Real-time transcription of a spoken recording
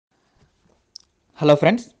Hello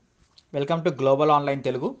friends, welcome to global online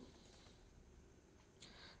Telugu.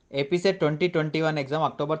 APSET 2021 exam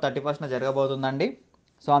October 31న జరగబోతుందండి.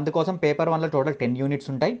 So అందుకోసం paper 1లో total 10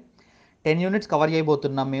 units ఉంటాయి. 10 units cover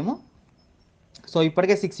చేయబోతున్నాం మేము. So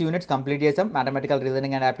ఇప్పటికే 6 units complete చేసాం. మ్యాథమెటికల్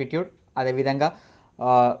రీజనింగ్ అండ్ యాప్టిట్యూడ్, అదేవిధంగా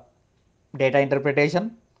data interpretation,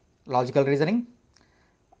 logical reasoning,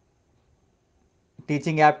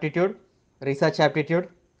 teaching aptitude, research aptitude,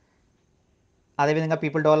 అదేవిధంగా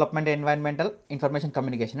people development, environmental, information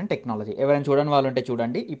communication and technology. ఎవరైనా చూడని వాళ్ళు ఉంటే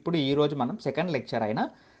చూడండి. ఇప్పుడు ఈరోజు మనం సెకండ్ లెక్చర్ అయిన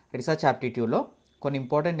రీసెర్చ్ యాప్టిట్యూడ్లో కొన్ని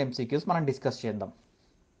ఇంపార్టెంట్ ఎంసీక్యూస్ మనం డిస్కస్ చేద్దాం.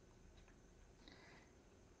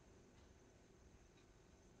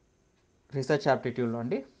 రీసెర్చ్ యాప్టిట్యూడ్లో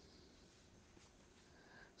అండి.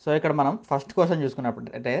 సో ఇక్కడ మనం ఫస్ట్ క్వశ్చన్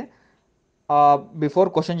చూసుకున్నప్పుడు అంటే బిఫోర్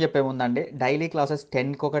క్వశ్చన్ చెప్పే ముందండి, డైలీ క్లాసెస్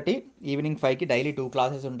 10కి ఒకటి, ఈవినింగ్ 5కి డైలీ 2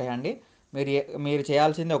 క్లాసెస్ ఉంటాయండి. మీరు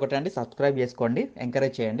చేయాల్సింది ఒకటే అండి, సబ్స్క్రైబ్ చేసుకోండి,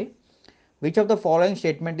 ఎంకరేజ్ చేయండి. Which of the following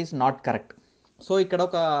statement is not correct. So ఇక్కడ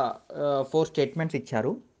ఒక 4 స్టేట్మెంట్స్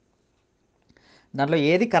ఇచ్చారు. దాంట్లో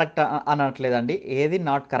ఏది కరెక్ట్ అనట్లేదండి, ఏది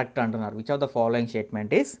నాట్ కరెక్ట్ అంటున్నారు. Which of the following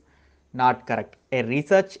statement is not correct. A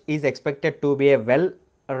research is expected to be A well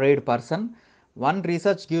read person. One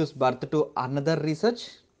research gives birth to another research.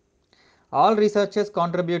 All researchers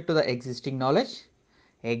contribute to the existing knowledge.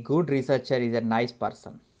 A good researcher is a nice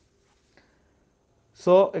person.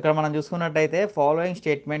 So ఇక్కడ మనం చూసుకున్నట్టయితే following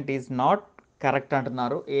statement is not correct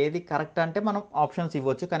అంటున్నారు. ఏది correct అంటే మనం options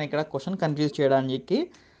ఇవ్వచ్చు, కానీ ఇక్కడ క్వశ్చన్ కన్ఫ్యూజ్ చేయడానికి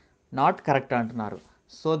నాట్ కరెక్ట్ అంటున్నారు.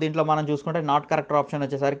 సో దీంట్లో మనం చూసుకుంటే నాట్ కరెక్ట్ ఆప్షన్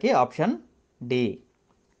వచ్చేసరికి option D,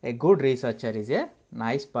 a good researcher is a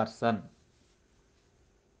nice person.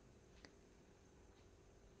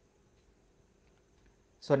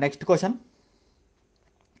 So next question,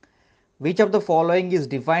 which of the following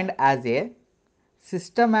is defined as a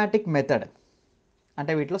systematic method.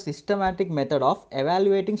 అంటే వీటిలో systematic method of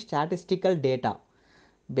evaluating statistical data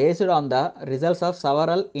based on the results of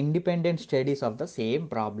several independent studies of the same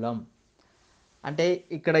problem. అంటే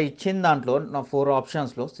ఇక్కడ ఇచ్చిన దాంట్లో నా 4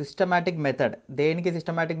 ఆప్షన్స్లో systematic method, దేనికి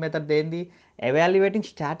systematic method దేనిది? Evaluating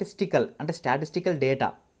statistical, అంటే స్టాటిస్టికల్ డేటా.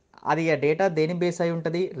 అది ఆ డేటా దేని బేస్ అయి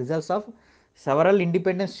ఉంటుంది? Results of several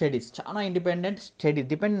independent studies, చాలా ఇండిపెండెంట్ స్టడీస్,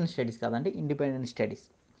 డిపెండెంట్ స్టడీస్ కాదండి, independent studies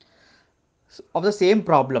of the same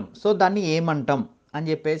problem. So దాన్ని ఏమంటాం అని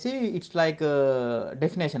చెప్పేసి ఇట్స్ లైక్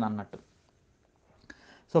డెఫినేషన్ అన్నట్టు.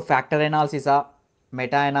 So factor ఎనాలిసిసా,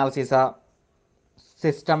 meta ఎనాలిసిసా,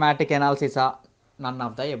 systematic ఎనాలిసిసా, none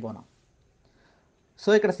of the ఎబోనా. So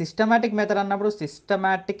ఇక్కడ సిస్టమాటిక్ మెథడ్ అన్నప్పుడు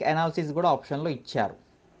సిస్టమాటిక్ ఎనాలిసిస్ కూడా ఆప్షన్లో ఇచ్చారు.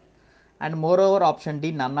 And more over option D,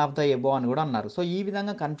 none of the above అని కూడా అన్నారు. సో ఈ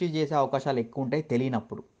విధంగా కన్ఫ్యూజ్ చేసే అవకాశాలు ఎక్కువ ఉంటాయి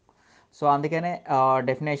తెలియనప్పుడు. సో అందుకనే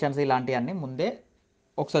డెఫినేషన్స్ ఇలాంటివన్నీ ముందే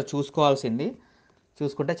ఒకసారి చూసుకోవాల్సింది,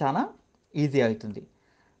 చూసుకుంటే చాలా ఈజీ అవుతుంది.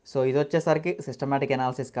 సో ఇది వచ్చేసరికి సిస్టమాటిక్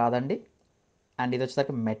ఎనాలిసిస్ కాదండి, అండ్ ఇది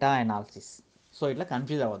వచ్చేసరికి మెటా ఎనాలిసిస్. సో ఇట్లా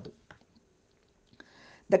కన్ఫ్యూజ్ అవ్వద్దు.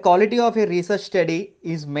 The quality of a research study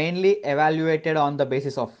is mainly evaluated on the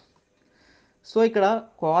basis of. So ఇక్కడ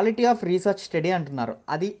క్వాలిటీ ఆఫ్ రీసెర్చ్ స్టడీ అంటున్నారు.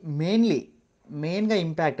 అది మెయిన్గా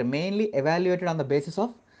impact mainly evaluated on the basis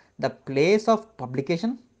of the place of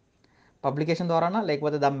publication ద్వారానా,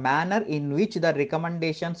 లేకపోతే the manner in which the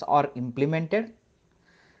recommendations are implemented,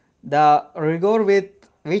 the రిగోర్ with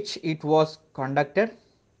which it was conducted,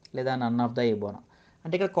 లేదా none of the ఎబోనా.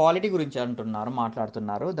 అంటే ఇక్కడ quality గురించి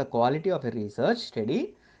మాట్లాడుతున్నారు. The quality of a research study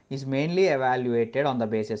is mainly evaluated on the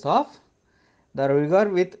basis of the రిగర్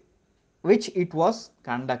with which it was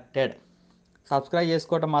conducted. Subscribe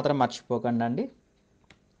చేసుకోవటం మాత్రం మర్చిపోకండి అండి.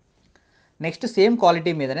 Next same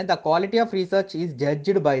quality మీదనే, the quality of research is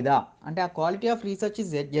judged by the, అంటే ఆ quality of research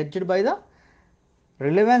is judged by the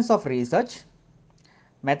relevance of research,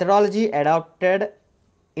 methodology adapted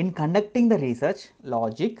in conducting the research,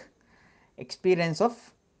 logic, experience of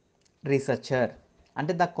researcher.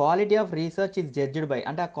 అంటే the quality of research is judged by,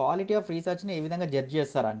 అంటే ఆ quality of రీసెర్చ్ని ఏ విధంగా judge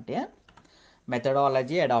చేస్తారంటే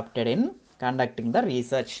methodology adapted in conducting the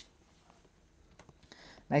research.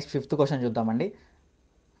 Next fifth question చూద్దామండి.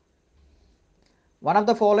 One of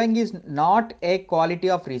the following is not a quality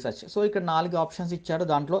of research. So ఇక్కడ 4 options ఇచ్చారు,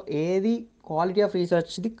 దాంట్లో ఏది quality of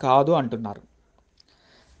రీసెర్చ్ది కాదు అంటున్నారు.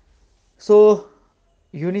 So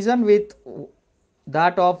unison with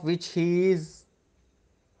that of which he is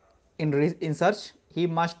in search, he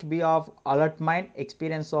must be of alert mind,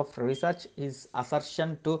 experience of research, his assertion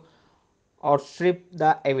to outstrip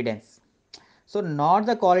the evidence. So not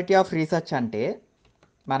the quality of research అంటే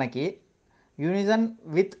మనకి unison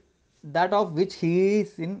with that of which he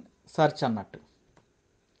is in search అన్నట్టు.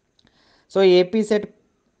 So AP set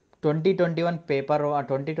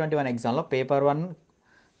 2021 ఎగ్జామ్లో paper 1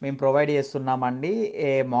 మేము provide చేస్తున్నామండి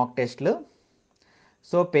ఏ మాక్ టెస్ట్లు.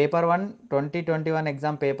 So paper 1 2021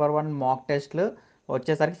 exam paper 1 మాక్ టెస్ట్లు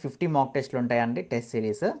వచ్చేసరికి 50 మాక్ టెస్ట్లు ఉంటాయండి టెస్ట్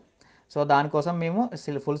సిరీస్. సో దానికోసం మేము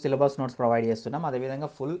ఫుల్ సిలబస్ నోట్స్ ప్రొవైడ్ చేస్తున్నాం. అదేవిధంగా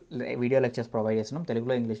ఫుల్ వీడియో లెక్చర్స్ ప్రొవైడ్ చేస్తున్నాం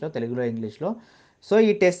తెలుగులో ఇంగ్లీష్లో. సో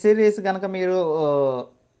ఈ టెస్ట్ సిరీస్ కనుక మీరు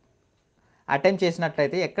అటెంప్ట్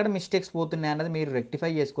చేసినట్లయితే ఎక్కడ మిస్టేక్స్ పోతున్నాయి అన్నది మీరు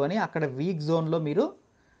రెక్టిఫై చేసుకొని అక్కడ వీక్ జోన్లో మీరు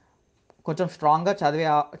కొంచెం స్ట్రాంగ్గా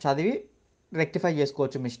చదివి రెక్టిఫై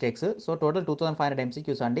చేసుకోవచ్చు మిస్టేక్స్. సో టోటల్ 2500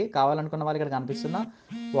 ఎంసీక్యూస్ అండి. కావాలనుకున్న వాళ్ళు ఇక్కడ కనిపిస్తున్న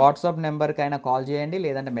వాట్సాప్ నెంబర్కి అయినా కాల్ చేయండి,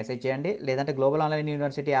 లేదంటే మెసేజ్ చేయండి, లేదంటే global online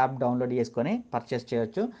university app download చేసుకొని పర్చేస్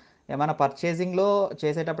చేయొచ్చు. ఏమైనా పర్చేసింగ్లో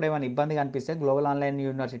చేసేటప్పుడు ఏమైనా ఇబ్బంది కనిపిస్తే గ్లోబల్ ఆన్లైన్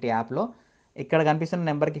యూనివర్సిటీ యాప్లో ఇక్కడ కనిపిస్తున్న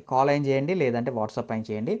నెంబర్కి కాల్ అయిన చేయండి, లేదంటే వాట్సాప్ అయిన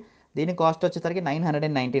చేయండి. దీని కాస్ట్ వచ్చేసరికి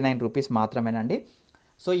 999 రూపీస్ మాత్రమేనండి.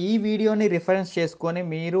 సో ఈ వీడియోని రిఫరెన్స్ చేసుకొని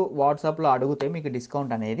మీరు వాట్సాప్లో అడిగితే మీకు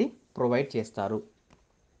డిస్కౌంట్ అనేది ప్రొవైడ్ చేస్తారు.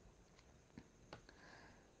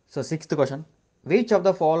 So 6th question, which of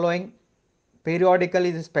the following periodical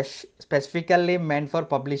is specifically meant for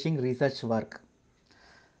publishing research work?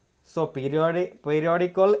 So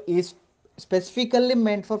periodical is specifically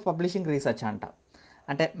meant for publishing research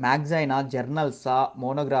అంటే మ్యాగజైనా, జర్నల్సా,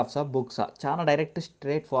 మోనోగ్రాఫ్సా, బుక్సా? చాలా డైరెక్ట్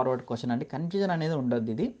స్ట్రేట్ ఫార్వర్డ్ క్వశ్చన్ అండి, కన్ఫ్యూజన్ అనేది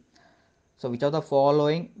ఉండదు ఇది. So which of the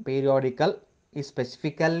following periodical ఈ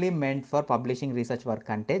specifically meant for publishing research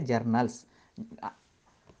work అంటే journals.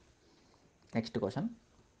 Next question,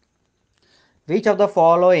 which of the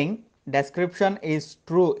following description is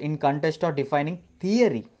true in context of defining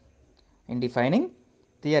theory? In defining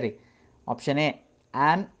theory, option A,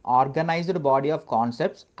 an organized body of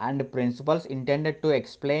concepts and principles intended to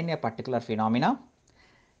explain a particular phenomena.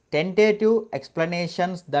 Tentative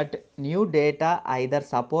explanations that new data either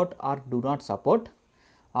support or do not support.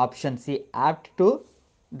 Option C, apt to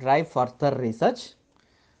drive further research.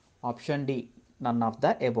 Option D, none of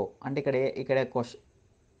the above. And ikkade question,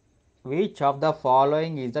 which of the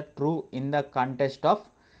following is the true in the context of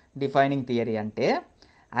defining theory అంటే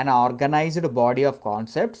an organized body of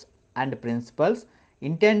concepts and principles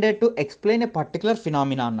intended to explain a particular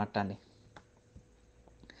phenomena అన్నట్టండి.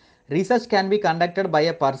 Research can be conducted by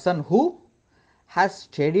a person who has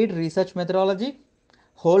studied research methodology,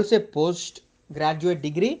 holds a postgraduate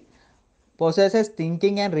degree, possesses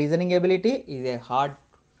thinking and reasoning ability, is a hard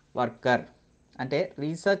worker. అంటే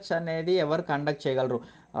research అనేది ఎవరు conduct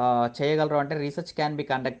చేయగలరు అంటే research can be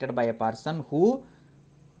conducted by a person who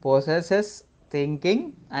possesses thinking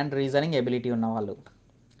and reasoning ability ఉన్నవాళ్ళు.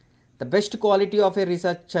 The best quality of A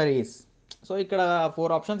researcher is, so ఇక్కడ 4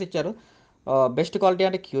 options ఇచ్చారు. Best quality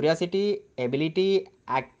అంటే curiosity, ability,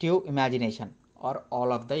 active, imagination or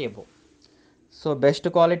all of the above. So best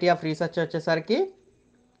quality of research వచ్చేసరికి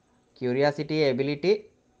curiosity, ability,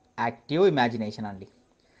 active, imagination అండి.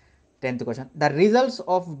 10th question, the results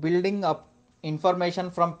of building up information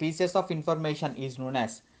from pieces of information is known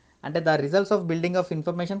as, అంటే the results of building of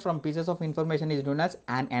information from pieces of information is known as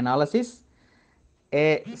an analysis, a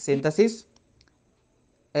synthesis,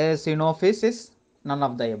 a synopsis, none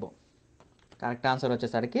of the above. Correct answer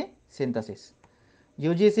వచ్చేసరికి synthesis.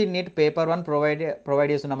 UGC neat paper 1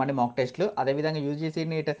 provide చేస్తున్నామండి మాక్ టెస్ట్లు. అదేవిధంగా UGC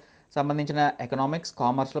neat సంబంధించిన economics,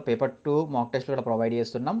 కామర్స్లో paper 2 మాక్ టెస్ట్లు కూడా provide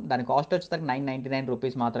చేస్తున్నాం. దాని కాస్ట్ వచ్చేసరికి 999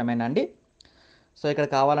 రూపీస్ మాత్రమేనండి. సో ఇక్కడ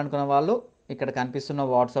కావాలనుకున్న వాళ్ళు ఇక్కడ కనిపిస్తున్న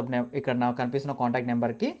ఇక్కడ నాకు కనిపిస్తున్న కాంటాక్ట్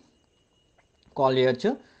నెంబర్కి కాల్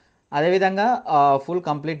చేయొచ్చు. అదేవిధంగా full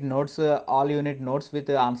complete notes, all unit notes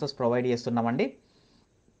with answers provide చేస్తున్నామండి.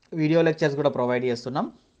 వీడియో లెక్చర్స్ కూడా ప్రొవైడ్ చేస్తున్నాం.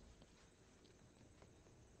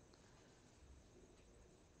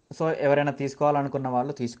 సో ఎవరైనా తీసుకోవాలనుకున్న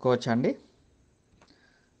వాళ్ళు తీసుకోవచ్చండి.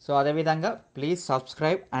 సో అదేవిధంగా please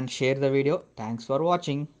subscribe and share the video. Thanks for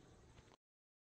watching.